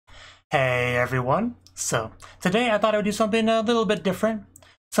Hey everyone. So today I thought I would do something a little bit different.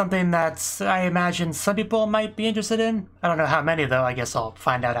 Something that I imagine some people might be interested in. I don't know how many though, I guess I'll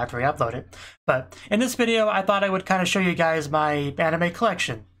find out after I upload it. But in this video I thought I would kind of show you guys my anime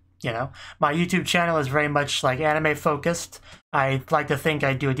collection. You know, my YouTube channel is very much like anime focused. I like to think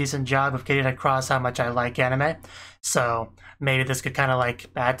I do a decent job of getting across how much I like anime. So maybe this could kind of like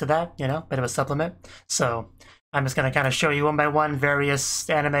add to that, you know, bit of a supplement. So I'm just going to kind of show you one by one various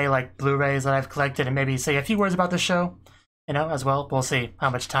anime like Blu-rays that I've collected and maybe say a few words about the show, you know, as well. We'll see how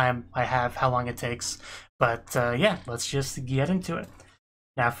much time I have, how long it takes. But yeah, let's just get into it.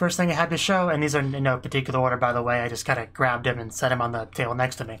 Now, first thing I had to show, and these are in no particular order, by the way, I just kind of grabbed them and set them on the table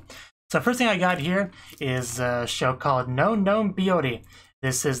next to me. So first thing I got here is a show called No Biori.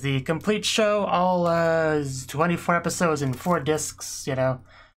 This is the complete show, all 24 episodes and 4 discs, you know.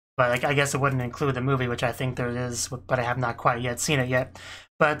 But I guess it wouldn't include the movie, which I think there is, but I have not quite yet seen it yet.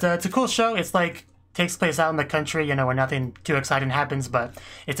 But it's a cool show. It's like, takes place out in the country, you know, where nothing too exciting happens, but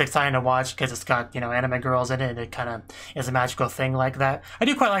it's exciting to watch because it's got, you know, anime girls in it, and it kind of is a magical thing like that. I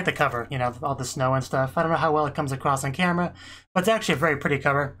do quite like the cover, you know, all the snow and stuff. I don't know how well it comes across on camera, but it's actually a very pretty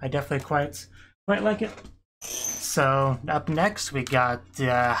cover. I definitely quite like it. So up next, we got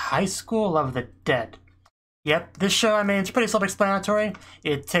High School of the Dead. Yep, this show, I mean, it's pretty self-explanatory.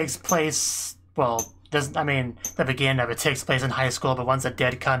 It takes place, well, the beginning of it takes place in high school, but once the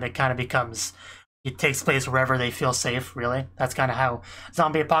dead come, it kind of becomes, it takes place wherever they feel safe, really. That's kind of how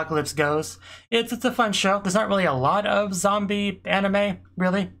zombie apocalypse goes. It's a fun show. There's not really a lot of zombie anime,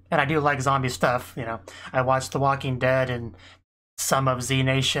 really, and I do like zombie stuff, you know. I watched The Walking Dead and some of Z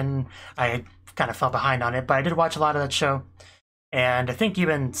Nation. I kind of fell behind on it, but I did watch a lot of that show. And I think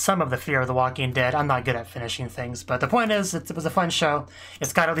even some of the Fear of the Walking Dead. I'm not good at finishing things, but the point is, it was a fun show.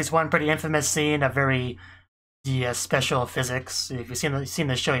 It's got at least one pretty infamous scene, a very special physics. If you've seen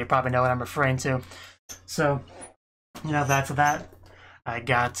the show, you probably know what I'm referring to. So, you know, that's that. I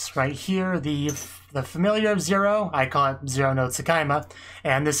got right here the familiar Zero. I call it Zero no Tsukaima.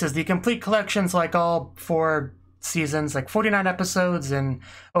 And this is the complete collections, like all 4 seasons, like 49 episodes and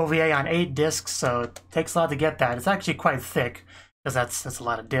OVA on 8 discs, so it takes a lot to get that. It's actually quite thick, because that's a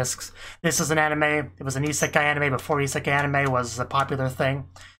lot of discs. This is an anime. It was an isekai anime before isekai anime was a popular thing.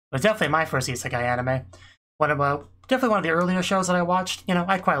 It was definitely my first isekai anime. Definitely one of the earlier shows that I watched. You know,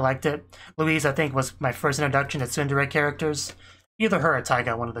 I quite liked it. Louise, I think, was my first introduction to tsundere characters. Either her or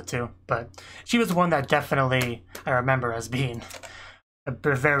Tiago, one of the two. But she was the one that definitely I remember as being a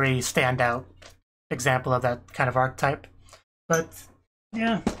very standout example of that kind of archetype. But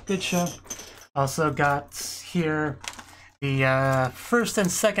yeah, good show. Also got here the first and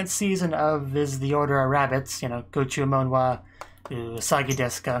second season of Is the Order of Rabbits, you know, Gochumon wa Usagi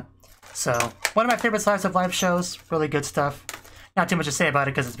desu ka. So one of my favorite slice of life shows. Really good stuff. Not too much to say about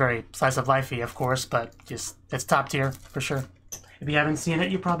it because it's very slice of lifey, of course, but just it's top tier for sure. If you haven't seen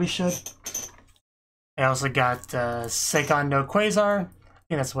it, you probably should. I also got Seikon no Quasar.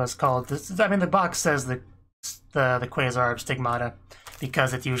 I think that's what it's called. I mean, the box says the Quasar Stigmata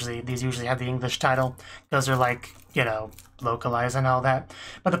because these usually have the English title because they're like, you know, localized and all that.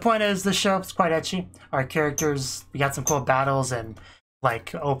 But the point is, this show is quite ecchi. Our characters, we got some cool battles and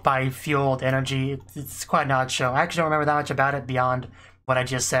like oppai fueled energy. It's quite an odd show. I actually don't remember that much about it beyond what I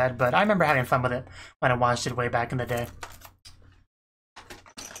just said, but I remember having fun with it when I watched it way back in the day.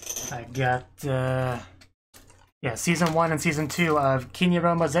 I got yeah, Season 1 and Season 2 of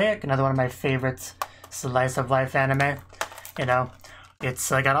Kinyoro Mosaic, another one of my favorite slice of life anime. You know,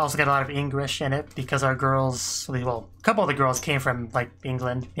 it's also got a lot of English in it because our girls, well, a couple of the girls came from like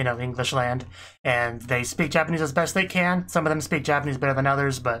England, you know, English land, and they speak Japanese as best they can. Some of them speak Japanese better than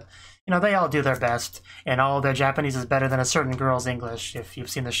others, but you know, they all do their best, and all of their Japanese is better than a certain girl's English. If you've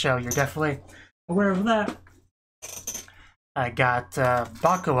seen the show, you're definitely aware of that. I got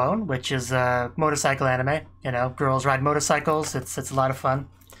Bakuon, which is a motorcycle anime. You know, girls ride motorcycles. It's a lot of fun.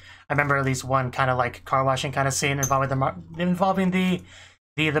 I remember at least one kind of like car washing kind of scene involving the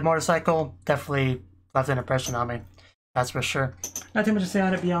motorcycle. Definitely left an impression on me. That's for sure. Not too much to say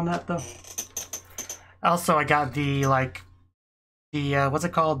on it beyond that though. Also, I got the what's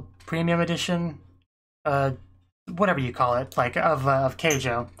it called? Premium edition, whatever you call it, like of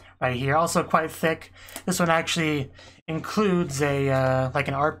Keijo right here. Also quite thick. This one actually includes a like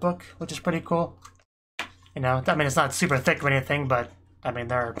an art book, which is pretty cool. You know, I mean, it's not super thick or anything, but I mean,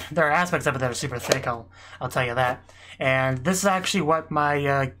 there are aspects of it that are super thick. I'll tell you that. And this is actually what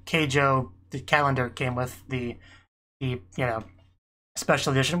my Keijo the calendar came with, the you know,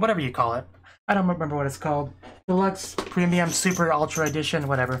 special edition, whatever you call it. I don't remember what it's called. Deluxe, Premium, Super, Ultra Edition,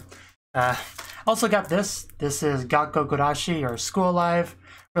 whatever. Also got this. This is Gakko Gurashi, or School Live.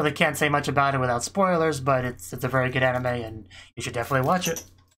 Really can't say much about it without spoilers, but it's a very good anime, and you should definitely watch it.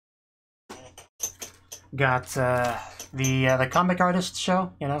 Got the comic artist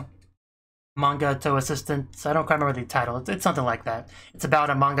show, you know, manga to assistants. I don't quite remember the title. It's something like that. It's about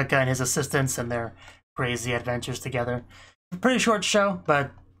a mangaka and his assistants and their crazy adventures together. A pretty short show,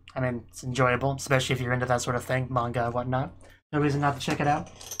 but I mean, it's enjoyable, especially if you're into that sort of thing, manga and whatnot. No reason not to check it out.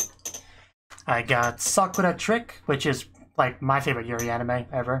 I got Sakura Trick, which is like my favorite Yuri anime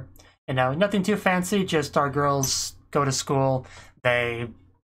ever. You know, nothing too fancy, just our girls go to school.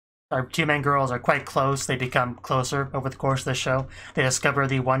 Our two main girls are quite close. They become closer over the course of the show. They discover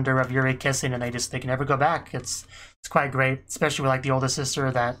the wonder of Yuri kissing, and they can never go back. It's quite great, especially with like the older sister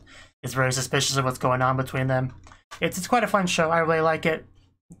that is very suspicious of what's going on between them. It's quite a fun show. I really like it.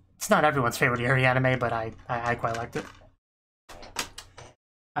 It's not everyone's favorite Yuri anime, but I quite liked it.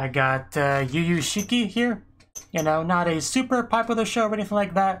 I got Yu Yu Shiki here. You know, not a super popular show or anything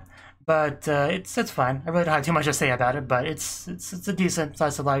like that, but it's fine. I really don't have too much to say about it, but it's a decent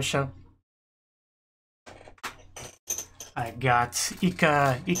slice of life show. I got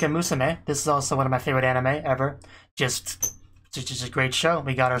Ika Musume. This is also one of my favorite anime ever. Just a great show.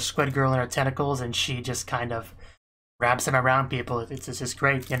 We got our squid girl in her tentacles, and she just kind of wraps them around people. It's just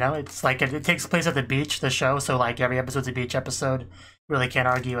great, you know? It's like it takes place at the beach, the show, so like every episode's a beach episode. Really can't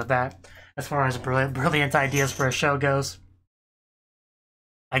argue with that as far as brilliant ideas for a show goes.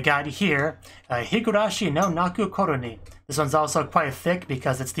 I got here Higurashi no Naku Koroni. This one's also quite thick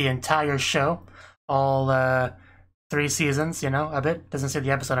because it's the entire show, all 3 seasons, you know, of it. Doesn't say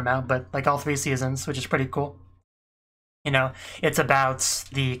the episode amount, but like all 3 seasons, which is pretty cool. You know, it's about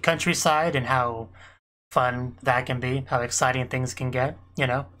the countryside and how fun that can be, how exciting things can get, you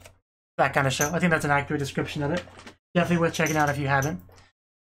know, that kind of show. I think that's an accurate description of it. Definitely worth checking out if you haven't.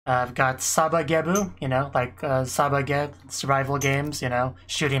 I've got Saba Gebu, you know, like Saba Geb, survival games, you know,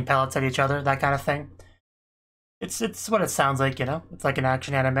 shooting pellets at each other, that kind of thing. It's what it sounds like, you know. It's like an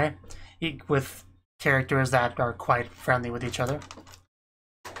action anime with characters that are quite friendly with each other.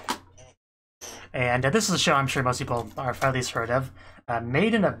 And this is a show I'm sure most people are at least heard of.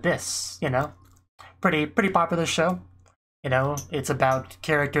 Made in Abyss, you know. Pretty popular show. You know, it's about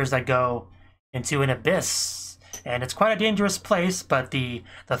characters that go into an abyss, and it's quite a dangerous place, but the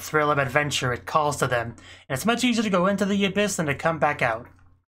thrill of adventure it calls to them, and it's much easier to go into the abyss than to come back out.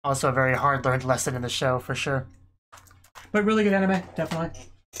 Also a very hard learned lesson in the show for sure, but really good anime, definitely.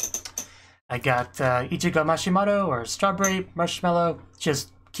 I got Ichigo Mashimaru, or Strawberry Marshmallow,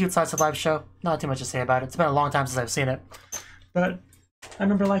 just cute slice of life show. Not too much to say about it. It's been a long time since I've seen it, but I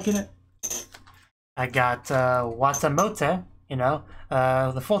remember liking it. I got Watamote, you know.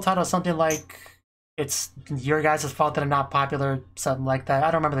 The full title is something like, it's your guys' fault that I'm not popular, something like that. I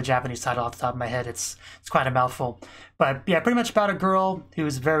don't remember the Japanese title off the top of my head. It's quite a mouthful. But yeah, pretty much about a girl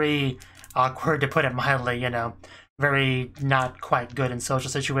who's very awkward, to put it mildly, you know. Very not quite good in social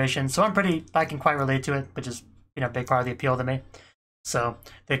situations. So I can quite relate to it, which is, you know, a big part of the appeal to me. So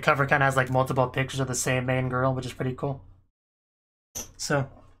the cover kind of has like multiple pictures of the same main girl, which is pretty cool. So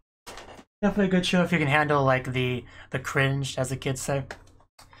definitely a good show if you can handle like the cringe, as the kids say.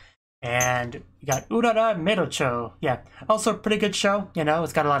 And you got Urara Merocho. Yeah, also a pretty good show, you know.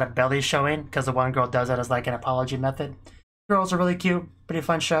 It's got a lot of belly showing because the one girl does it as like an apology method. Girls are really cute, pretty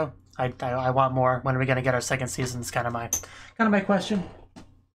fun show. I want more. When are we gonna get our second season? It's kind of my question.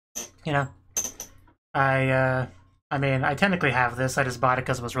 You know, I mean, I technically have this. I just bought it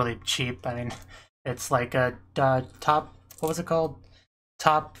because it was really cheap. I mean, it's like a top. What was it called?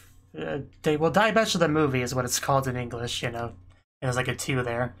 Top. Daibetsu the movie is what it's called in English. You know, and there's like a 2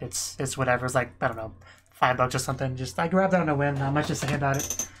 there. It's whatever. It's like, I don't know, $5 or something. Just I grabbed that on a whim. Not much to say about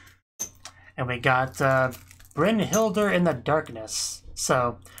it. And we got Brynhildr in the Darkness.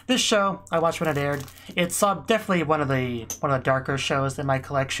 So this show I watched when it aired. It's definitely one of the darker shows in my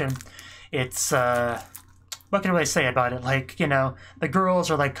collection. It's what can I really say about it? Like, you know, the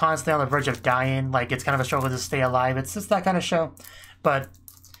girls are like constantly on the verge of dying. Like, it's kind of a struggle to stay alive. It's just that kind of show. But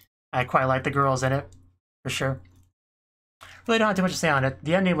I quite like the girls in it, for sure. Really don't have too much to say on it.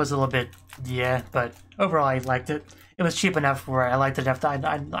 The ending was a little bit, yeah, but overall I liked it. It was cheap enough where I liked it enough to,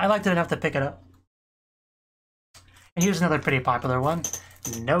 I liked it enough to pick it up. And here's another pretty popular one.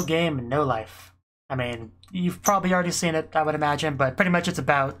 No Game, No Life. I mean, you've probably already seen it, I would imagine, but pretty much it's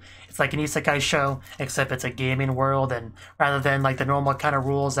like an isekai show, except it's a gaming world, and rather than like the normal kind of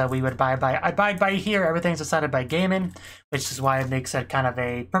rules that we would abide by here, everything's decided by gaming, which is why it makes it kind of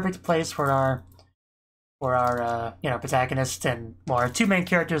a perfect place for our you know, protagonists and our 2 main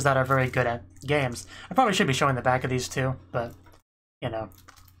characters that are very good at games. I probably should be showing the back of these 2, but, you know.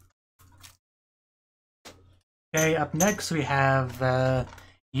 Okay, up next we have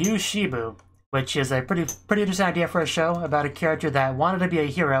Yushibu, which is a pretty interesting idea for a show about a character that wanted to be a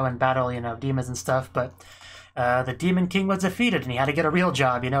hero and battle, you know, demons and stuff, but the Demon King was defeated and he had to get a real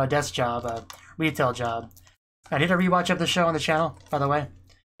job, you know, a desk job, a retail job. I did a rewatch of the show on the channel, by the way.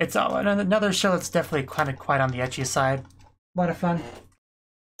 It's another show that's definitely kind of quite on the ecchi side. A lot of fun.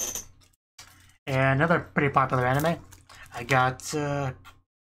 And another pretty popular anime. I got,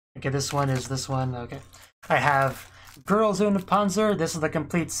 okay, this one is this one, okay. I have Girls und Panzer. This is the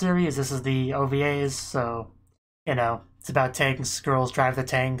complete series. This is the OVAs, so, you know, it's about tanks. Girls drive the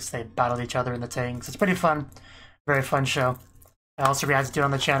tanks. They battle each other in the tanks. It's pretty fun. Very fun show. I also reacted to it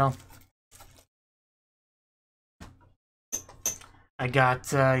on the channel. I got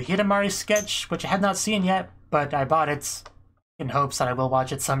Hidamari's Sketch, which I had not seen yet, but I bought it in hopes that I will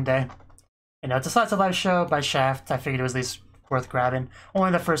watch it someday. You know, it's a slice of life show by Shaft. I figured it was at least worth grabbing.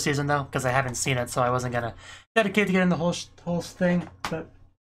 Only the first season, though, because I haven't seen it, so I wasn't going to dedicate to getting the whole thing. But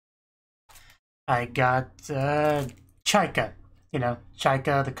I got Chaika. You know,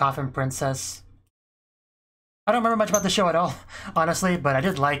 Chaika, the Coffin Princess. I don't remember much about the show at all, honestly, but I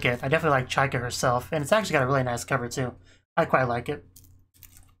did like it. I definitely like Chaika herself, and it's actually got a really nice cover, too. I quite like it.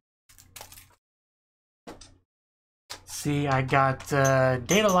 See, I got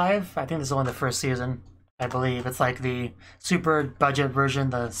Date Alive. I think this is only the first season, I believe. It's like the super budget version,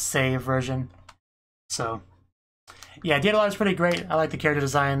 the save version. So, yeah, Date Alive is pretty great. I like the character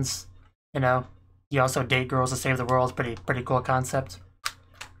designs. You know, you also date girls to save the world. Pretty cool concept.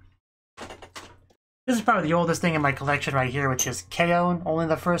 This is probably the oldest thing in my collection right here, which is K-On! Only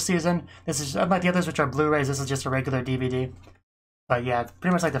the first season. This is, unlike the others, which are Blu-rays, this is just a regular DVD. But yeah,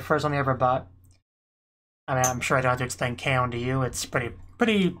 pretty much like the first one I ever bought. I mean, I'm sure I don't have to explain K-On! To you. It's pretty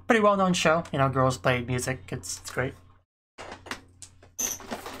well-known show. You know, girls play music. It's great. I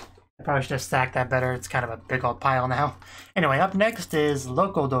probably should have stacked that better. It's kind of a big old pile now. Anyway, up next is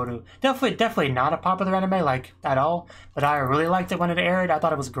Lokodoru. Definitely not a popular anime, like, at all. But I really liked it when it aired. I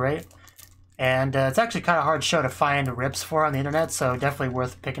thought it was great. And it's actually kind of a hard show to find rips for on the internet, so definitely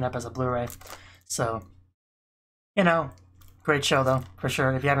worth picking up as a Blu-ray. So, you know, great show though, for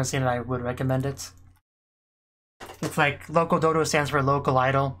sure. If you haven't seen it, I would recommend it. It's like Lokodoru stands for local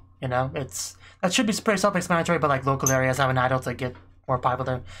idol, you know. That should be pretty self-explanatory, but like local areas have an idol to get more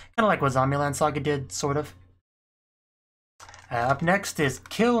popular. Kind of like what Zombieland Saga did, sort of. Up next is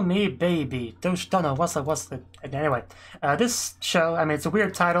Kill Me Baby. Don't know what's the anyway. This show, I mean, it's a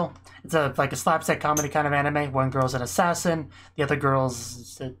weird title. It's like a slapstick comedy kind of anime. One girl's an assassin, the other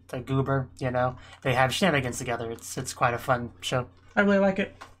girl's a goober. You know, they have shenanigans together. It's quite a fun show. I really like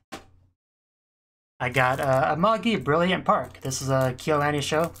it. I got Amagi Brilliant Park. This is a KyoAni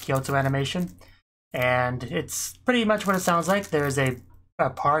show, Kyoto Animation, and it's pretty much what it sounds like. There's a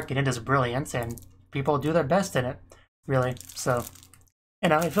park and it is brilliant, and people do their best in it. Really, so, you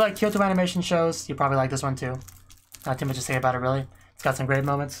know, if you like Kyoto Animation shows, you probably like this one too. Not too much to say about it, really. It's got some great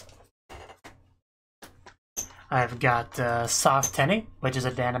moments. I've got Soft Tennis, which is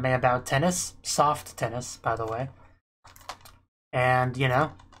an anime about tennis. Soft tennis, by the way. And, you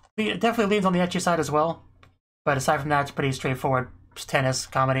know, it definitely leans on the ecchi side as well. But aside from that, it's pretty straightforward tennis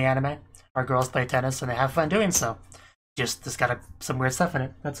comedy anime. Our girls play tennis and they have fun doing so. Just got some weird stuff in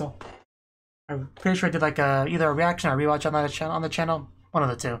it, that's all. I'm pretty sure I did like either a reaction or a rewatch on the channel. One of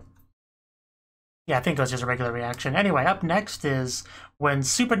the two. Yeah, I think it was just a regular reaction. Anyway, up next is When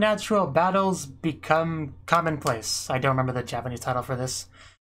Supernatural Battles Become Commonplace. I don't remember the Japanese title for this.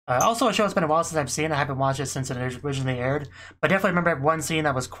 Also a show it's been a while since I've seen. I haven't watched it since it originally aired. But I definitely remember one scene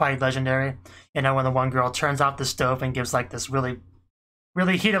that was quite legendary. You know, when the one girl turns off the stove and gives like this really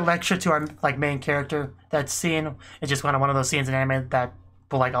heated lecture to our like main character. That scene is just one of those scenes in anime that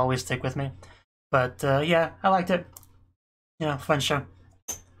will like always stick with me. But yeah, I liked it. You know, fun show.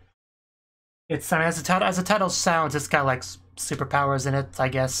 It's, I mean, as the title sounds, it's got like superpowers in it. I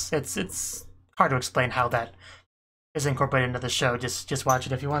guess it's hard to explain how that is incorporated into the show. Just watch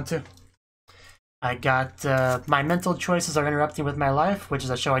it if you want to. I got My Mental Choices Are Interrupting With My Life, which is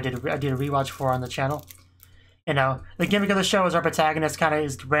a show I did a rewatch for on the channel. You know, the gimmick of the show is our protagonist kind of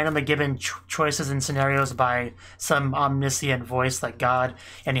is randomly given choices and scenarios by some omniscient voice like God,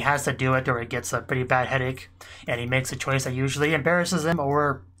 and he has to do it or he gets a pretty bad headache, and he makes a choice that usually embarrasses him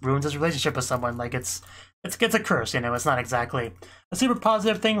or ruins his relationship with someone. Like it's a curse, you know. It's not exactly a super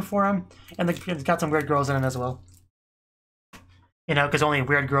positive thing for him, and it's got some weird girls in it as well. You know, because only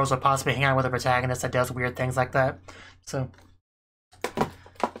weird girls will possibly hang out with a protagonist that does weird things like that. So.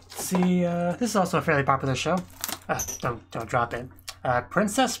 See, this is also a fairly popular show. Don't drop it.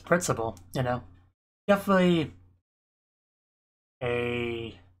 Princess Principal, you know, definitely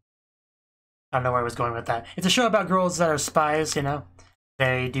I don't know where I was going with that. It's a show about girls that are spies, you know.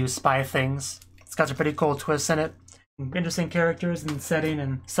 They do spy things. It's got some pretty cool twists in it. Interesting characters and setting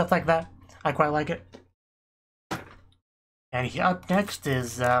and stuff like that. I quite like it. And up next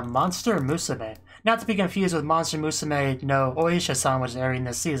is Monster Musume. Not to be confused with Monster Musume no Oisha-san, which is airing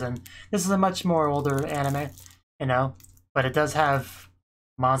this season. This is a much more older anime, you know, but it does have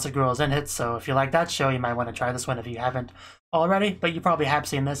monster girls in it, so if you like that show, you might want to try this one if you haven't already, but you probably have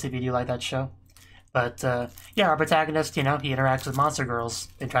seen this if you do like that show. But yeah, our protagonist, you know, he interacts with monster girls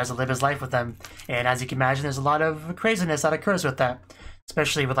and tries to live his life with them, and as you can imagine, there's a lot of craziness that occurs with that,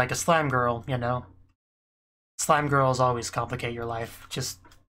 especially with like a slime girl, you know. Slime girls always complicate your life, it's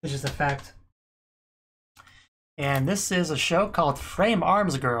just a fact. And this is a show called Frame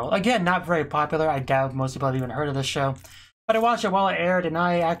Arms Girl. Again, not very popular. I doubt most people have even heard of this show. But I watched it while it aired, and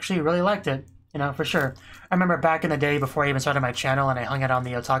I actually really liked it, you know, for sure. I remember back in the day before I even started my channel and I hung out on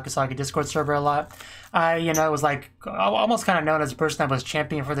the Otakusagi Discord server a lot, I, you know, was like almost kind of known as the person that was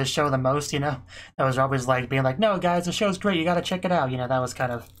championing for this show the most, you know. That was always like being like, no, guys, the show's great. You got to check it out. You know, that was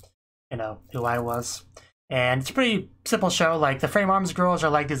kind of, you know, who I was. And it's a pretty simple show. Like, the Frame Arms girls are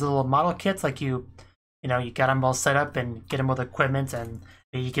like these little model kits, like you know, you got them all set up and get them with equipment, and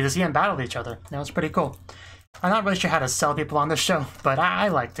you get to see them battle each other. You know, it's pretty cool. I'm not really sure how to sell people on this show, but I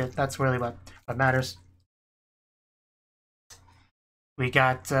liked it. That's really what matters. We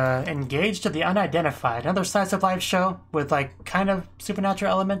got Engaged to the Unidentified, another slice of life show with like kind of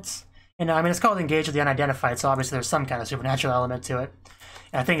supernatural elements. You know, I mean, it's called Engaged to the Unidentified, so obviously there's some kind of supernatural element to it.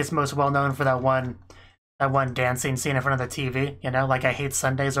 And I think it's most well known for that one dancing scene in front of the TV. You know, like I hate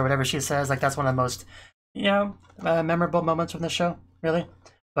Sundays or whatever she says. Like that's one of the most, you know, memorable moments from the show, really.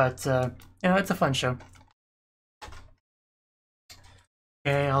 But you know, it's a fun show.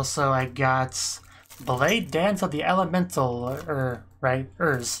 Okay, also I got Blade Dance of the Elemental, right?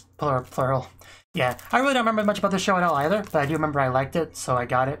 Plural. Yeah, I really don't remember much about the show at all either, but I do remember I liked it, so I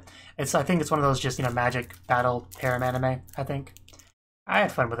got it. I think it's one of those just, you know, magic battle harem anime, I think. I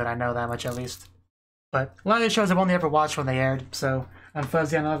had fun with it, I know that much at least. But a lot of these shows I've only ever watched when they aired, so I'm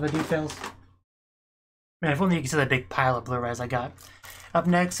fuzzy on all the details. Man, if only you could see the big pile of Blu-rays I got. Up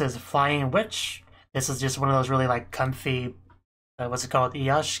next is Flying Witch. This is just one of those really, like, comfy, what's it called?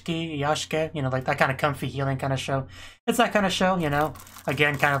 Iyashike? You know, like that kind of comfy healing kind of show. It's that kind of show, you know?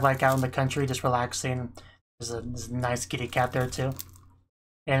 Again, kind of like out in the country, just relaxing. There's a nice kitty cat there, too.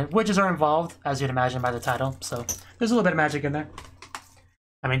 And witches are involved, as you'd imagine by the title, so there's a little bit of magic in there.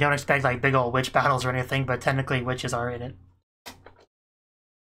 I mean, don't expect, like, big old witch battles or anything, but technically witches are in it.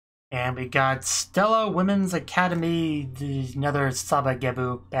 And we got Stella Women's Academy, another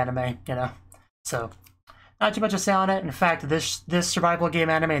Sabagebu anime, you know? So, not too much to say on it. In fact, this survival game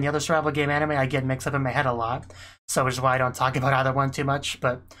anime and the other survival game anime I get mixed up in my head a lot. So, which is why I don't talk about either one too much.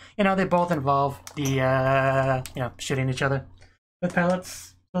 But, you know, they both involve the, you know, shooting each other with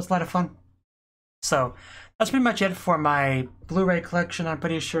pellets. So it's a lot of fun. So, that's pretty much it for my Blu-ray collection, I'm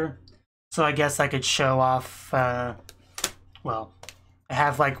pretty sure. So I guess I could show off, well, I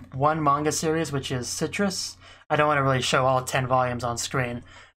have like one manga series, which is Citrus. I don't want to really show all 10 volumes on screen.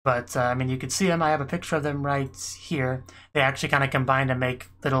 But, I mean, you could see them. I have a picture of them right here. They actually kind of combine to make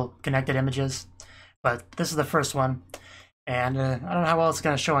little connected images. But this is the first one. And I don't know how well it's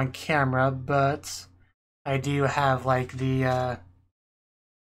going to show on camera, but I do have, like, the,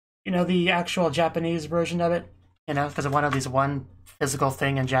 you know, the actual Japanese version of it. You know, because I want at least one physical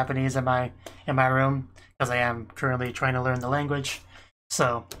thing in Japanese in my room, because I am currently trying to learn the language.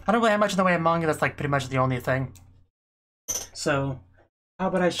 So, I don't really have much in the way of manga. That's, like, pretty much the only thing. So, how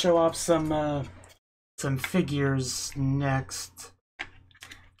about I show off some figures next?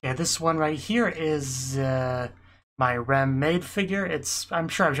 Okay, this one right here is my Rem made figure. I'm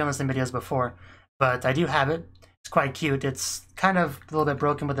sure I've shown this in videos before, but I do have it. It's quite cute. It's kind of a little bit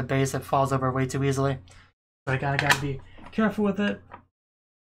broken with the base. It falls over way too easily. So I gotta be careful with it.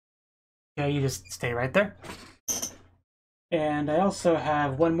 Yeah, you just stay right there. And I also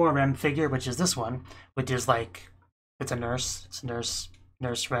have one more Rem figure, which is this one, which is like, it's a nurse. It's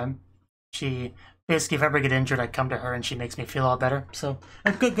Nurse Rem. She basically, if I ever get injured, I come to her and she makes me feel all better. So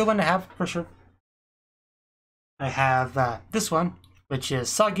a good one to have for sure. I have this one, which is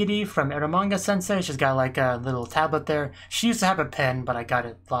Sagiri from Eromanga Sensei. She's got like a little tablet there. She used to have a pen, but I got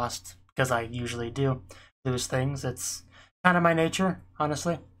it lost because I usually do lose things. It's kind of my nature,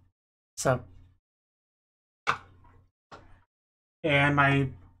 honestly. So, and my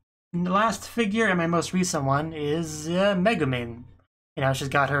last figure and my most recent one is Megumin. You know, she's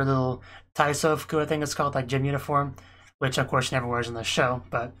got her little Taisofuku, I think it's called, like gym uniform, which of course she never wears in the show,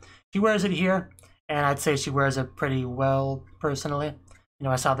 but she wears it here, and I'd say she wears it pretty well, personally. You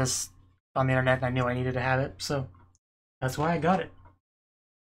know, I saw this on the internet and I knew I needed to have it, so that's why I got it.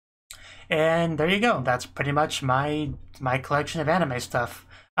 And there you go. That's pretty much my collection of anime stuff.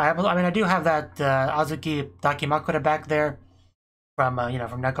 I do have that Azuki Dakimakura back there from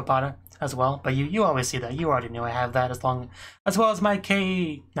from Nekopata as well. But you always see that. You already knew I have that, as well as my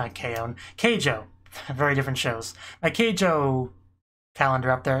Keijo. Very different shows. My Keijo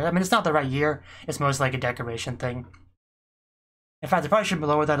calendar up there. I mean, it's not the right year. It's mostly like a decoration thing. In fact, I probably should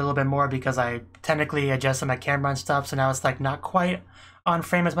lower that a little bit more because I technically adjusted my camera and stuff, so now it's like not quite on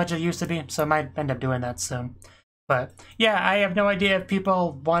frame as much as it used to be. So I might end up doing that soon. But yeah, I have no idea if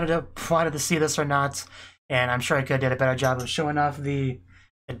people wanted to see this or not, and I'm sure I could have did a better job of showing off the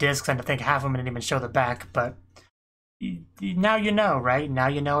discs, and I think half of them didn't even show the back. But now you know, right? Now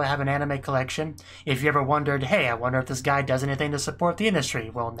you know I have an anime collection. If you ever wondered, hey, I wonder if this guy does anything to support the industry,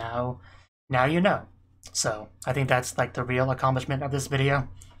 well, now you know. So I think that's like the real accomplishment of this video.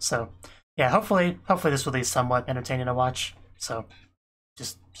 So yeah, hopefully this will be somewhat entertaining to watch. So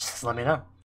just let me know.